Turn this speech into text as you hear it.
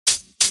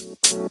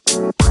Hello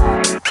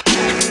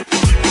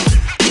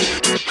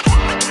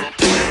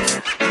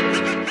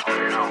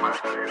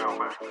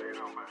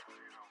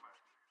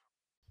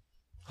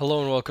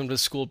and welcome to the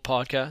Schooled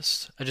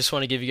Podcast. I just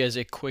want to give you guys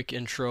a quick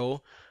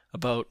intro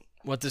about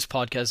what this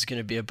podcast is going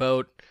to be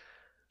about,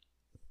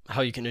 how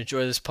you can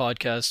enjoy this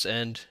podcast,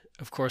 and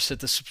of course hit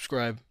the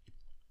subscribe.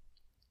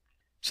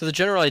 So the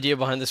general idea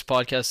behind this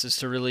podcast is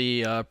to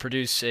really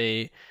produce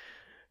a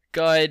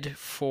guide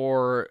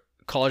for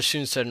college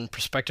students and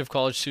prospective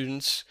college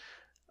students,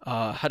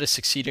 how to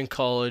succeed in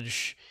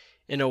college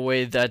in a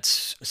way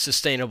that's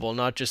sustainable,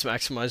 not just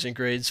maximizing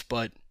grades,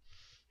 but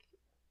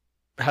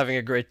having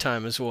a great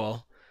time as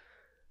well.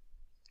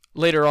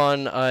 Later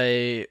on,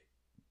 I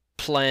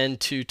plan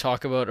to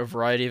talk about a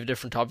variety of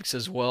different topics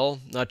as well,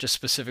 not just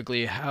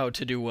specifically how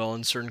to do well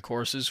in certain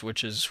courses,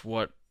 which is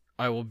what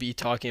I will be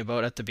talking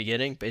about at the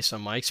beginning based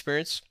on my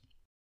experience.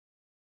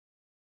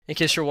 In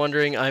case you're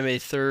wondering, I'm a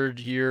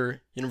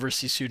third-year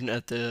university student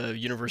at the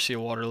University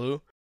of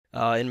Waterloo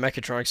in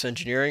mechatronics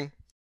engineering,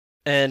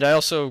 and I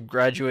also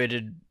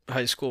graduated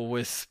high school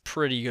with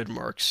pretty good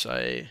marks.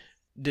 I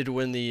did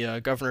win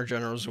the Governor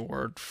General's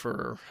Award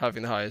for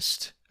having the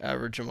highest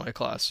average in my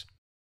class.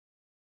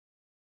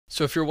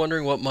 So if you're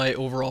wondering what my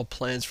overall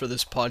plans for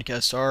this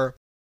podcast are,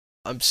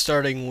 I'm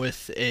starting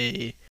with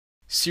a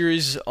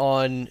series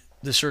on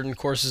the certain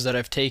courses that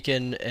I've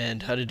taken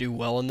and how to do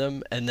well in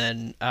them, and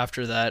then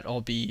after that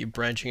I'll be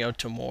branching out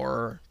to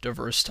more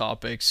diverse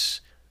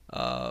topics.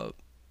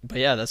 But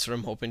yeah, that's what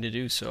I'm hoping to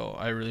do, so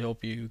I really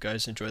hope you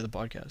guys enjoy the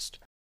podcast.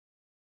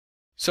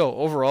 So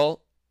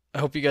overall, I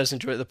hope you guys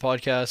enjoy the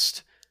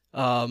podcast.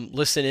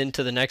 Listen in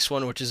to the next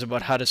one, which is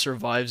about how to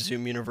survive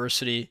Zoom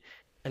University.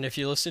 And if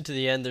you listen to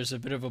the end, there's a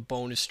bit of a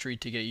bonus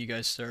treat to get you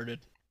guys started.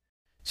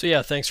 So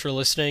yeah, thanks for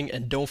listening,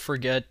 and don't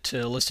forget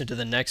to listen to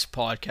the next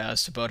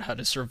podcast about how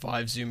to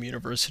survive Zoom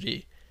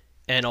University,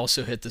 and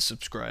also hit the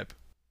subscribe.